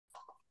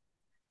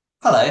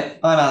Hello,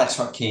 I'm Alex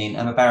Rock-Keane.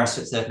 I'm a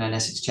barrister at Thurgood and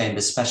Essex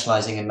Chambers,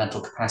 specialising in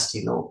mental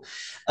capacity law.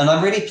 And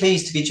I'm really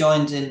pleased to be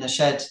joined in the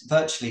shed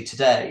virtually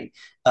today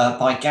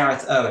by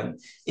Gareth Owen.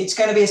 It's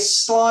going to be a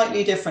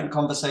slightly different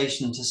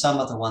conversation to some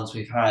of the ones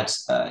we've had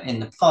in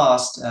the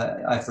past.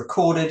 I've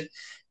recorded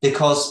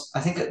because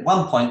I think at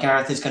one point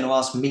Gareth is going to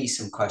ask me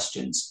some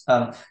questions.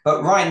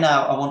 But right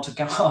now, I want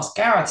to ask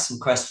Gareth some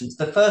questions.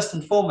 The first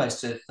and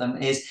foremost of them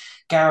is,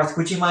 Gareth,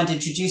 would you mind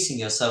introducing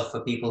yourself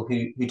for people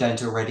who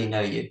don't already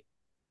know you?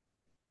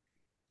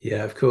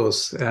 Yeah, of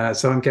course.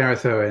 So I'm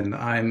Gareth Owen.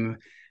 I'm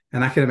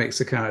an academic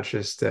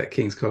psychiatrist at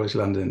King's College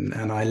London,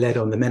 and I led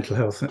on the mental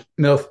health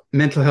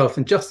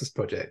and justice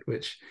project,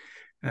 which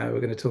we're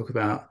going to talk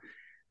about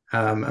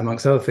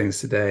amongst other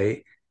things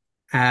today.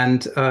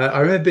 And I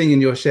remember being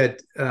in your shed,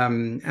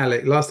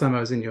 Alec. Last time I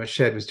was in your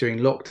shed was during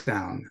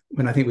lockdown,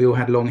 when I think we all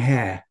had long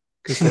hair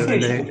because there were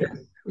no Yeah.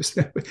 was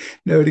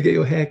nowhere to get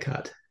your hair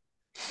cut.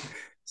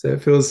 So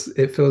it feels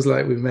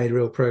like we've made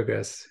real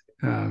progress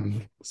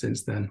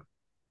since then.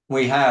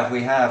 We have,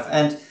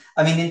 and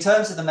I mean, in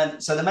terms of the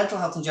Mental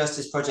Health and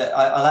Justice Project,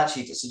 I'll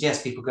actually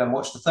suggest people go and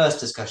watch the first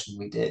discussion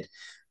we did.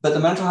 But the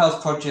Mental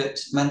Health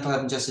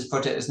and Justice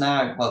Project, is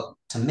now, well,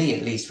 to me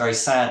at least, very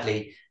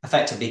sadly,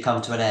 effectively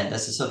come to an end.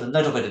 There's a sort of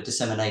little bit of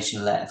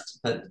dissemination left,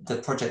 but the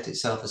project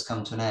itself has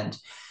come to an end.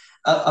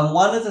 And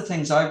one of the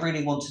things I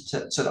really wanted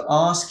to sort of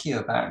ask you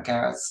about,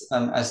 Gareth,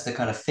 as the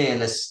kind of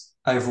fearless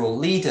overall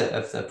leader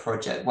of the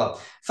project.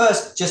 Well,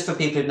 first, just for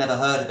people who've never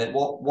heard of it,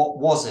 what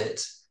was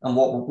it, and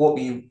what were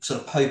you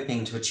sort of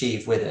hoping to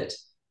achieve with it?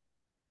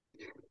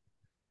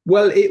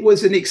 Well, it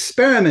was an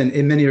experiment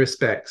in many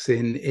respects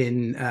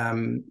in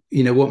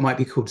what might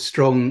be called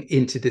strong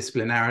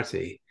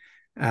interdisciplinarity,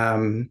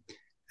 um,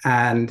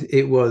 and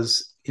it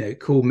was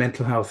called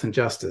mental health and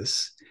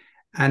justice,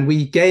 and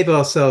we gave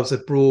ourselves a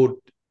broad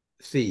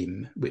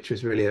theme, which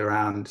was really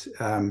around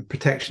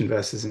protection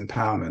versus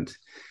empowerment,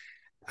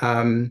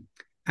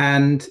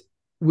 and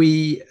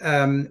we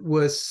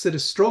were sort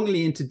of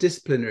strongly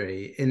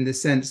interdisciplinary in the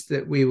sense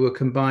that we were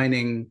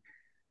combining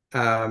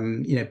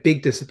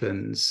big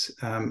disciplines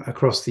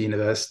across the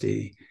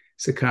university: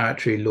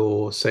 psychiatry,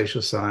 law,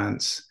 social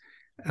science,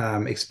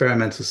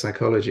 experimental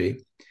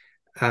psychology,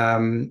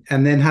 and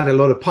then had a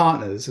lot of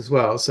partners as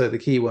well. So the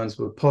key ones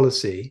were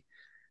policy,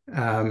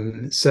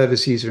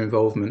 service user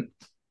involvement,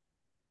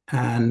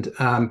 and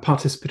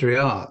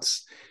participatory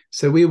arts.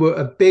 So we were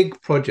a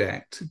big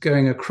project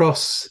going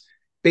across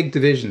big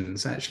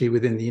divisions actually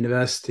within the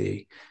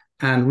university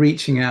and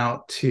reaching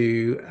out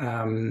to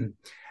a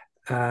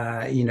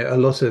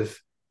lot of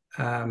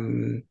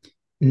um,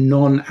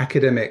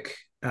 non-academic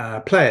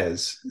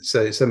players.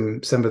 So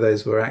some of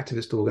those were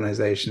activist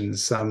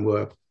organisations. Some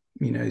were,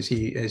 as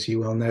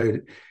you well know,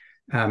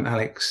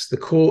 Alex, the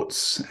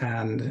courts,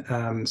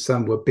 and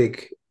some were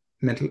big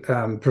mental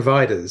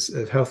providers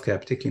of healthcare,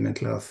 particularly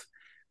mental health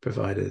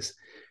providers.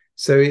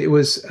 So it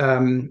was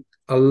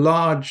a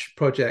large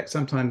project,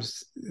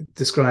 sometimes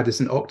described as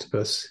an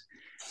octopus,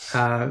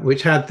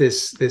 which had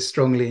this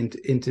strongly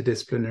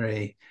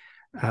interdisciplinary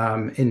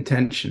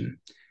intention.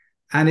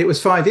 And it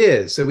was 5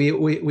 years. So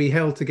we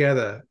held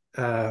together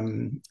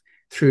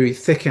through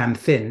thick and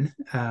thin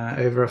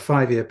over a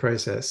 5 year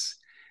process,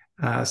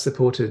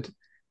 supported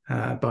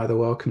by the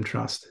Wellcome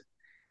Trust.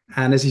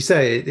 And as you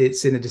say,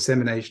 it's in a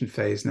dissemination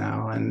phase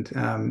now, and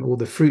all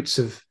the fruits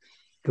of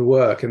the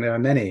work, and there are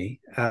many,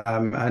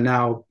 are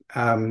now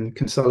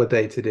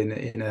consolidated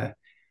in a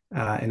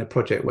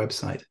project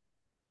website.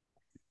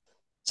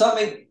 So, I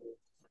mean,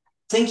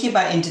 thinking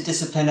about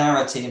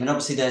interdisciplinarity, I mean,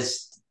 obviously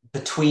there's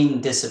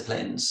between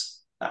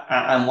disciplines,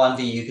 and one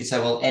view you could say,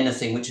 well,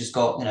 anything which has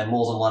got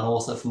more than one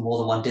author from more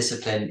than one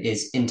discipline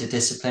is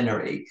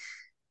interdisciplinary.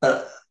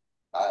 But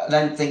I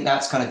don't think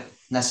that's kind of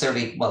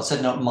necessarily, well,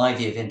 certainly not my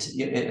view of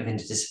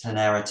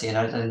interdisciplinarity, and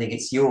I don't think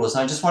it's yours.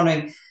 I'm just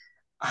wondering,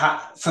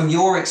 from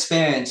your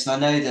experience, and I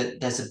know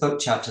that there's a book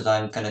chapter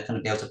that I'm going to kind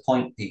of be able to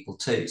point people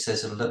to, so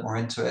sort of look more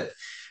into it.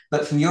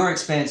 But from your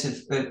experience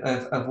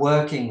of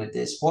working with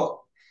this, what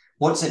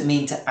does it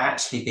mean to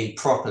actually be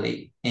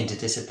properly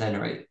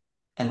interdisciplinary?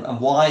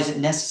 And why is it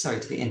necessary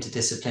to be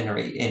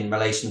interdisciplinary in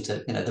relation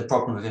to the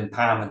problem of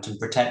empowerment and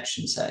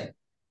protection, say?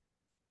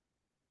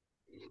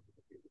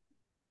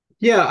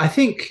 Yeah, I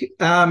think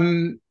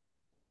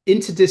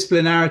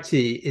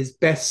interdisciplinarity is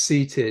best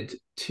suited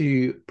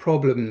to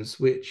problems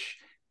which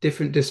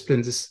different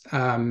disciplines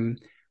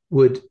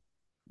would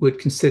would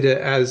consider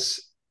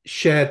as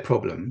shared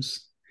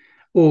problems,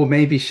 or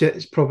maybe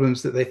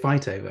problems that they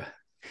fight over.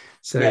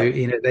 So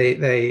Yeah.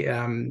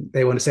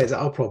 they want to say it's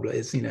our problem.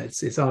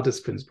 It's our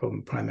discipline's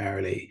problem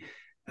primarily.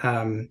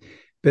 Um,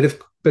 but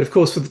of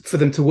course, for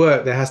them to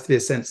work, there has to be a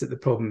sense that the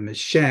problem is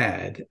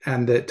shared,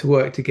 and that to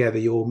work together,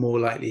 you're more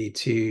likely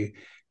to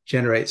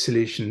generate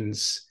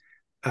solutions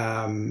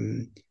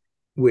um,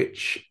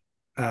 which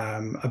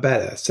are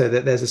better. So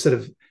that there's a sort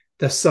of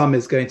the sum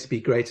is going to be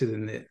greater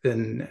than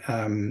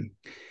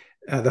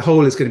the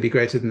whole is going to be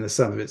greater than the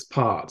sum of its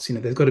parts.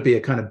 There's got to be a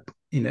kind of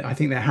I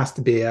think there has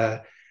to be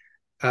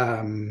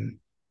um,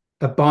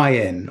 a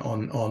buy-in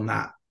on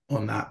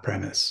that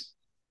premise.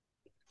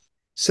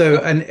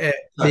 So, and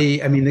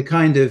Sorry. I mean, the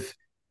kind of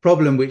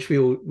problem which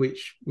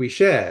we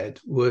shared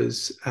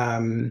was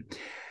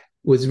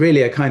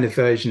really a kind of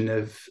version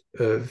of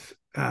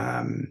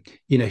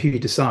who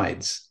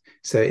decides.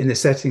 So, in the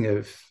setting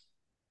of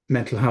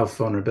mental health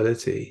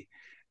vulnerability,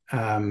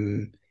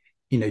 do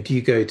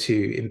you go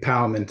to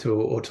empowerment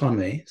or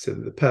autonomy, so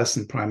that the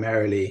person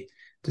primarily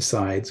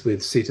decides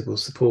with suitable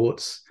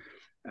supports,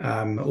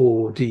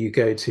 or do you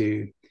go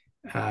to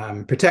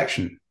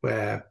protection,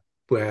 where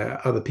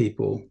other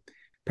people,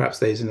 perhaps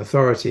those in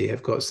authority,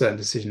 have got certain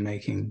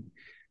decision-making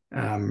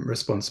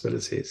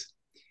responsibilities.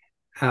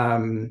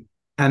 And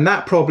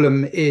that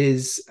problem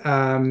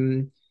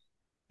isn't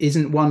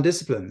one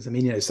discipline's. I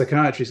mean,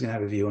 psychiatry is going to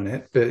have a view on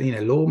it, but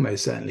law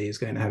most certainly is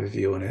going to have a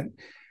view on it.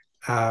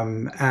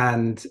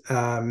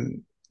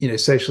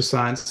 Social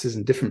sciences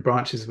and different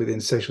branches within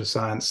social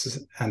science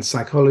and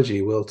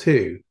psychology will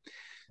too.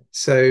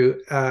 So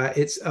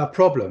it's a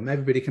problem.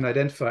 Everybody can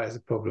identify it as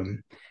a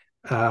problem,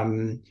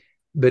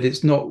 but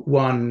it's not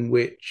one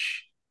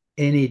which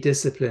any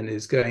discipline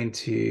is going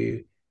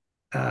to.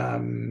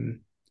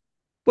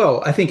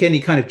 Well, I think any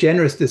kind of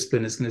generous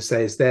discipline is going to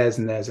say it's theirs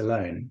and theirs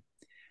alone.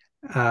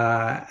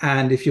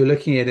 And if you're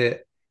looking at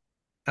it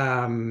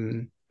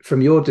from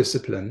your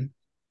discipline,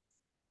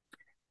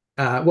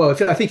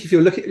 if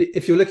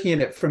you're looking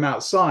at it from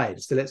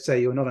outside, so let's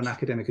say you're not an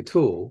academic at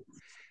all,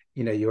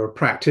 you're a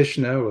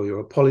practitioner, or you're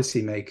a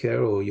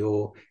policymaker, or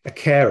you're a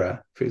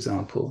carer, for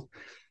example.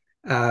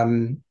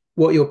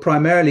 What you're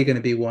primarily going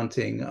to be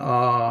wanting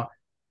are,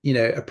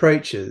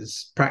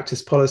 approaches,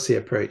 practice policy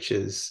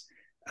approaches,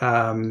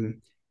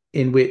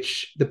 in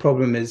which the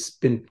problem has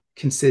been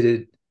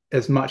considered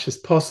as much as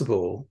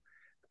possible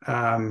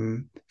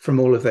from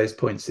all of those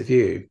points of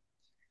view.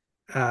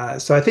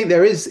 So I think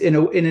there is, in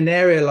an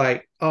area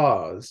like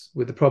ours,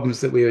 with the problems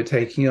that we were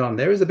taking on,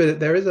 there is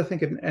I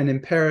think an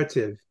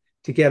imperative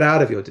to get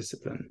out of your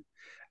discipline,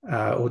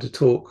 or to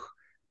talk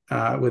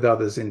with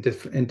others in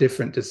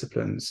different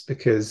disciplines,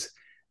 because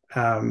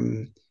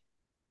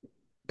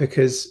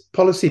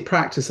policy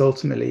practice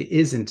ultimately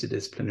is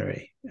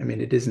interdisciplinary. I mean,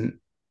 it isn't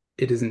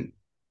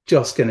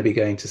just going to be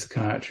going to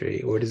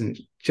psychiatry, or it isn't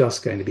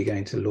just going to be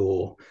going to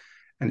law,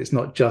 and it's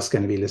not just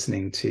going to be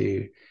listening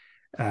to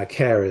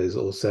carers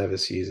or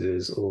service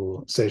users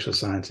or social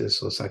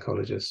scientists or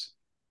psychologists.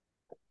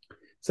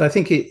 So I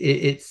think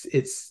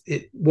it's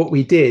what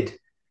we did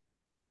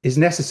is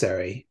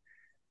necessary,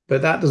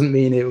 but that doesn't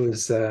mean it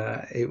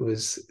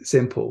was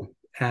simple.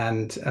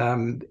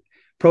 And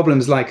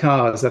problems like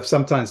ours have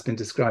sometimes been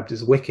described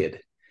as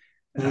wicked,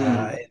 in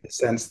the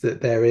sense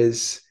that there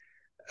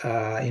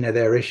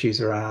are issues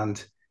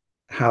around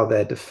how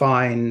they're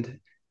defined.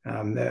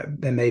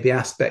 There may be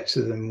aspects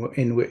of them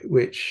in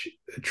which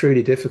are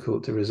truly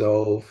difficult to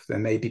resolve. There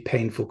may be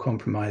painful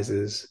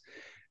compromises.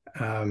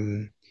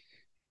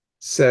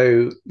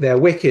 So they're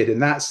wicked in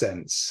that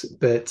sense,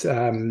 but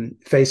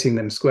facing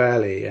them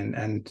squarely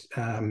and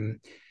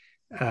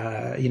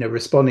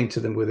responding to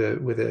them with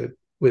an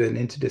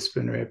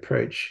interdisciplinary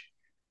approach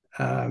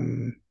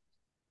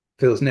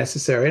feels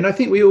necessary. And I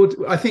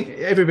think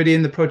everybody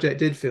in the project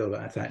did feel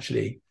that,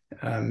 actually,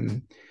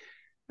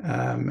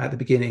 at the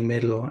beginning,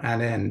 middle,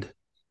 and end.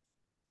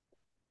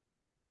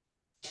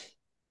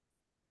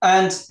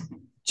 And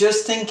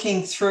just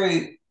thinking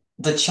through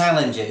the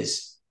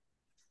challenges.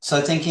 So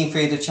thinking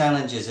through the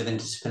challenges of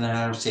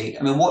interdisciplinarity,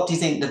 I mean, what do you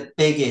think the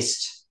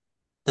biggest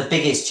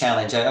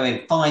challenge? I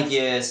mean, 5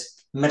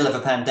 years, middle of a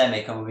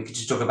pandemic, I mean, we could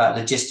just talk about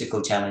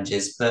logistical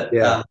challenges, but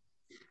yeah.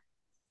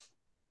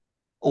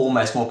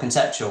 Almost more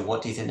conceptual.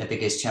 What do you think the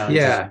biggest challenge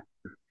is? Yeah.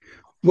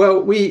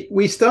 Well,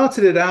 we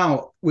started it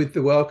out with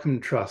the Wellcome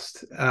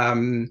Trust,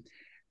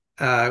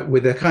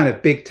 with a kind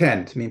of big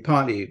tent. I mean,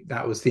 partly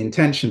that was the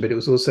intention, but it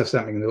was also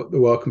something that the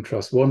Wellcome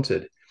Trust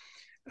wanted.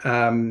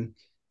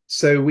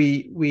 So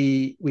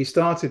we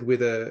started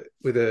with a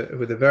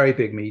very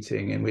big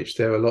meeting in which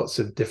there were lots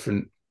of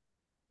different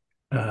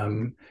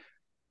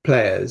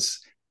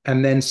players,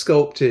 and then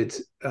sculpted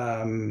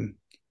a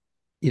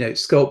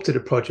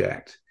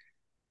project.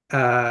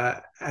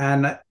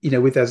 And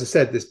with, as I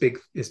said, this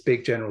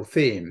big general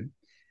theme,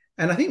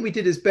 and I think we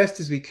did as best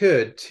as we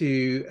could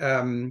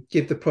to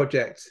give the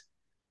project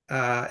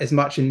as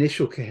much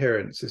initial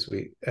coherence as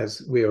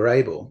we were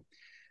able.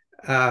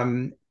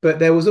 But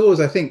there was always,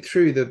 I think,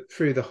 through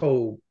the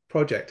whole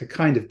project, a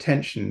kind of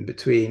tension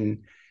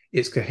between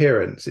its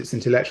coherence, its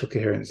intellectual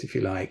coherence, if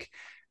you like,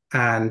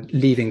 and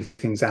leaving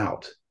things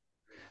out.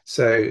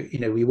 So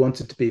we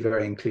wanted to be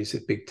very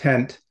inclusive, big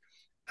tent.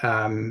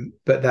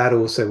 But that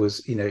also was,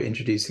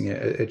 introducing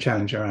a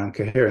challenge around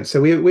coherence. So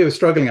we were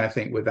struggling, I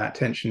think, with that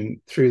tension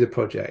through the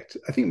project.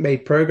 I think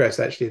made progress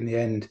actually in the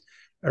end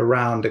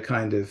around a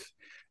kind of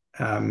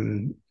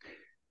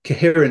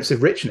coherence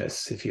of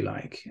richness, if you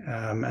like.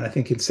 And I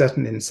think in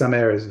some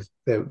areas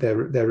there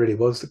really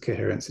was the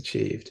coherence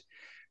achieved,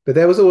 but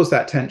there was always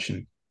that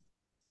tension.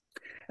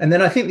 And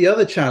then I think the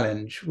other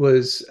challenge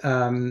was,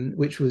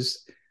 which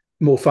was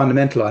more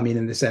fundamental. I mean,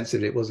 in the sense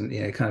that it wasn't,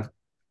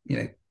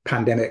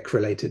 pandemic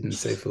related and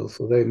so forth,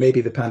 although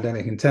maybe the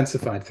pandemic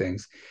intensified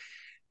things,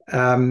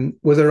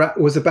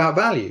 was about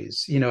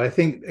values. I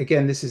think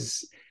again this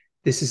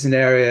is an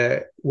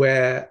area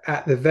where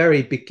at the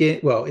very begin,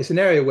 well, it's an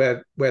area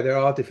where there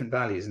are different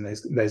values, and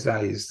those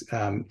values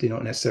do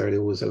not necessarily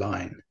always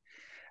align.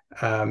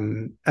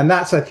 And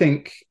that's, I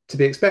think, to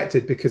be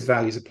expected because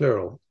values are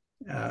plural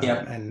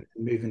Yeah. and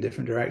move in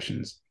different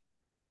directions.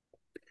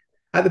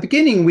 At the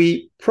beginning,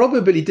 we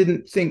probably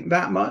didn't think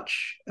that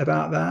much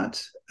about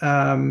that.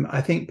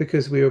 I think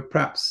because we were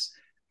perhaps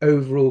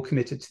overall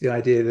committed to the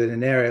idea that in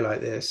an area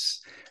like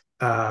this,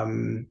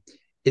 um,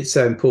 it's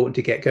so important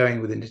to get going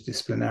with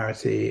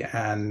interdisciplinarity,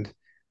 and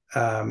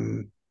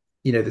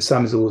the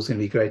sum is always going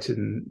to be greater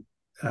than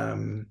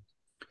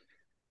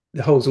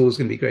the whole is always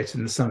going to be greater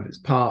than the sum of its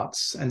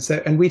parts.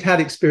 And we'd had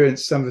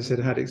experience, some of us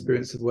had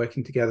experience of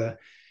working together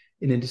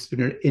in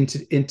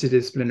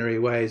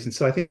interdisciplinary ways. And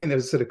so I think there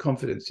was sort of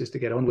confidence just to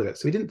get on with it.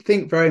 So we didn't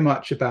think very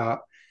much about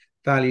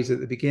values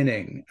at the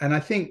beginning. And I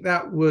think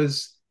that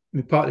was,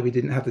 partly we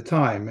didn't have the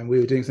time and we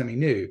were doing something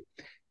new.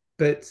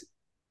 But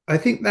I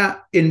think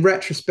that in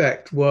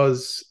retrospect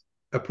was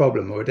a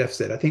problem or a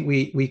deficit. I think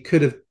we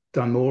could have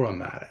done more on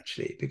that,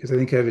 actually, because I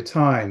think over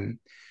time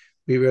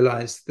we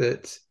realized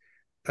that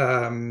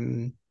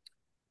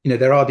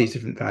there are these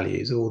different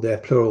values, or their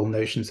plural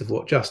notions of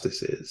what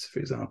justice is, for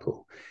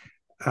example.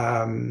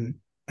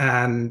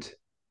 And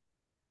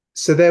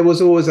so there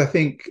was always, I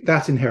think,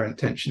 that inherent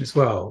tension as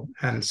well.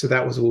 And so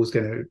that was always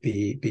going to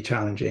be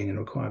challenging and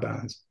require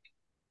balance.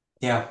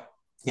 Yeah.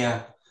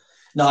 Yeah.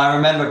 No, I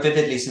remember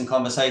vividly some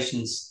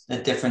conversations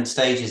at different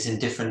stages in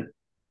different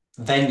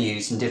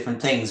venues and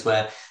different things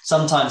where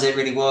sometimes it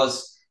really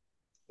was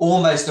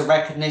almost a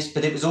recognition,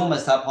 but it was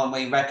almost that point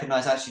where you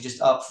recognize actually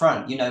just up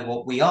front,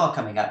 what we are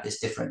coming at this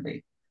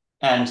differently.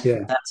 And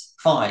Yeah. that's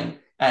fine.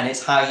 And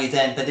it's how you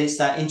then, but it's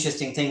that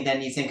interesting thing.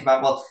 Then you think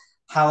about, well,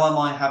 how am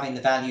I having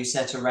the value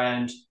set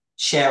around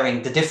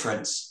sharing the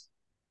difference?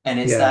 And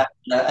it's Yeah.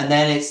 that, and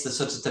then it's the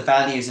sort of the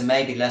values, and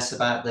maybe less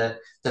about the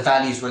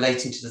values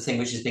relating to the thing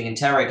which is being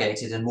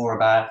interrogated, and more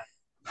about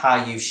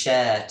how you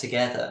share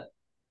together.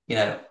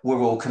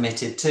 We're all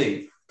committed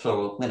to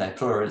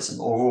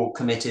pluralism, or we're all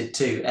committed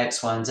to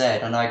X, Y, and Z.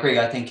 And I agree.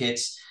 I think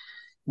it's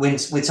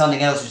with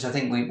something else, which I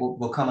think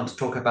we'll come on to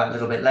talk about a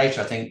little bit later.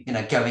 I think,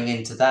 going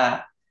into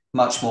that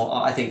much more,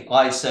 I think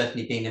I've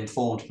certainly been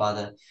informed by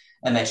the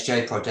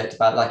MHJ project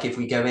about, like, if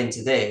we go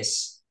into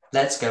this,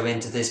 let's go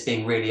into this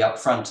being really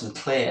upfront and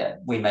clear.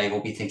 We may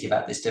well be thinking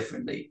about this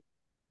differently.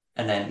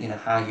 And then,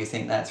 how you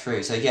think that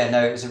through. So yeah,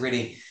 no, it's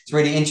really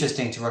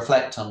interesting to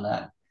reflect on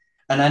that.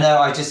 And I know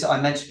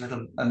I mentioned a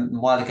little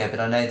while ago, but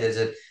I know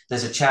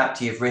there's a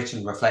chapter you've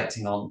written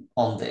reflecting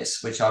on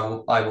this, which I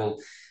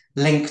will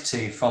link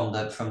to from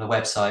the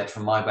website,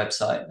 from my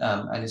website,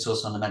 and it's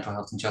also on the Mental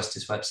Health and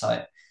Justice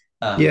website.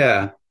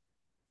 Yeah.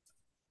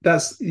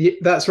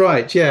 That's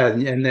right. Yeah.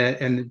 And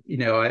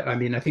I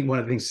mean, I think one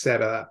of the things to say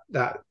about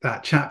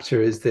that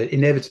chapter is that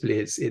inevitably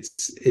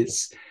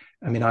it's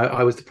I mean,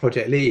 I was the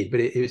project lead,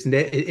 but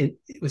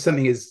it was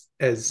something as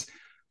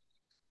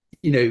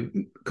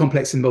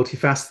complex and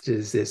multifaceted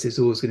as this is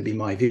always going to be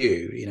my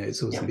view.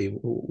 It's always going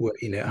to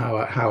be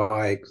how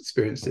I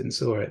experienced it and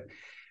saw it.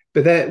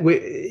 But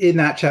in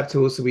that chapter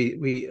also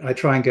I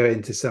try and go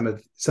into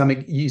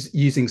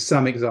using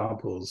some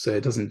examples, so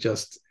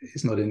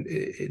it's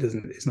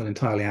not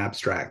entirely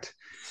abstract.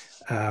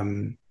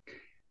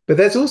 But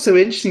there's also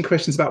interesting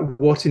questions about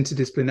what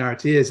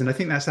interdisciplinarity is, and I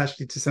think that's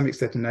actually to some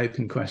extent an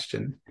open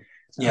question.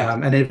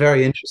 And a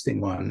very interesting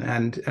one.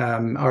 And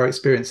our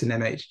experience in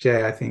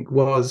MHJ, I think,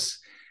 was,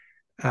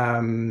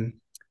 I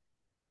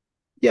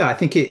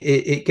think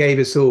it gave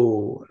us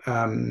all,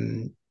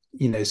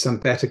 some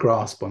better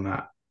grasp on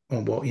that,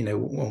 on what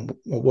on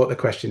what the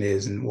question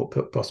is and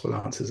what possible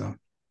answers are.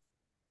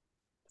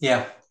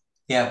 Yeah,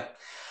 yeah.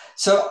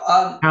 So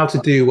how to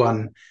do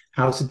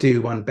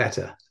one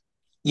better.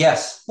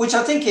 Yes, which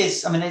I think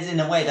is, I mean, in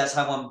a way, that's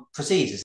how one proceeds.